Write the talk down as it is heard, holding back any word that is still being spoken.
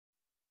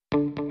I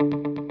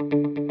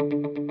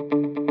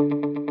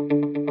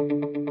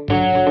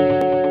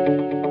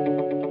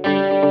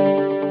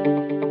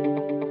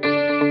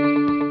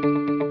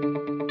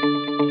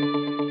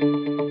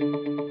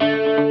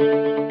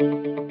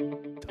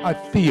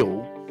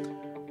feel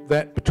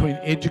that between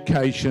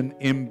education,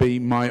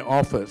 MB, my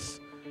office,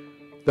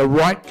 the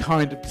right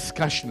kind of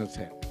discussion is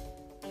happening.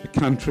 The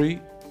country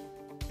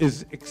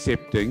is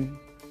accepting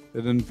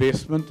that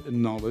investment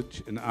in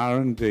knowledge, in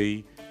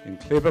R&D, in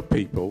clever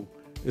people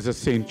is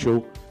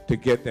essential to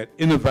get that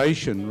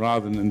innovation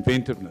rather than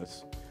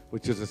inventiveness,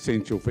 which is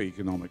essential for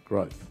economic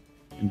growth.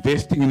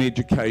 Investing in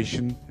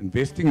education,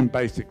 investing in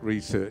basic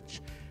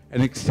research,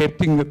 and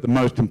accepting that the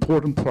most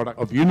important product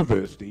of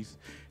universities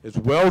is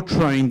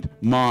well-trained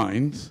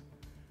minds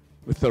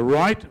with the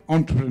right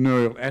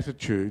entrepreneurial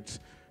attitudes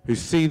who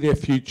see their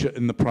future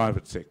in the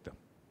private sector.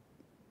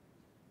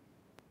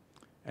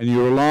 And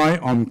you rely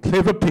on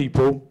clever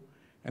people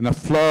and a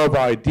flow of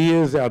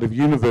ideas out of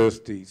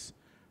universities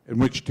in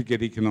which to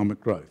get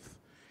economic growth.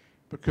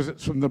 Because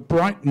it's from the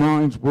bright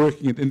minds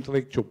working at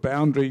intellectual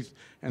boundaries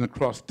and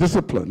across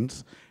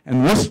disciplines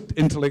and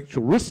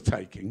intellectual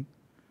risk-taking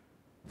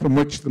from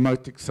which the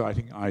most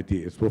exciting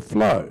ideas will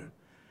flow.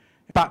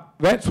 But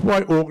that's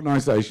why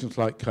organisations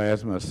like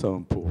Chiasma are so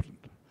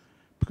important.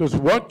 Because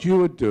what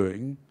you are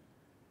doing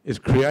is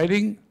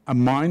creating a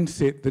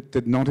mindset that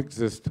did not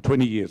exist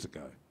 20 years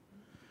ago.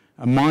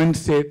 A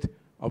mindset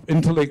of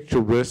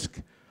intellectual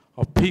risk,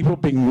 of people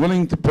being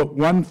willing to put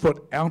one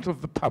foot out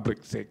of the public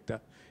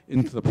sector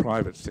into the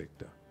private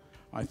sector.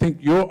 I think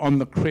you're on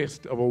the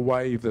crest of a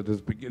wave that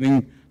is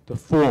beginning to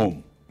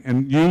form,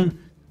 and you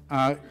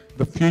are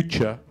the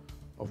future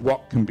of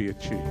what can be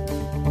achieved.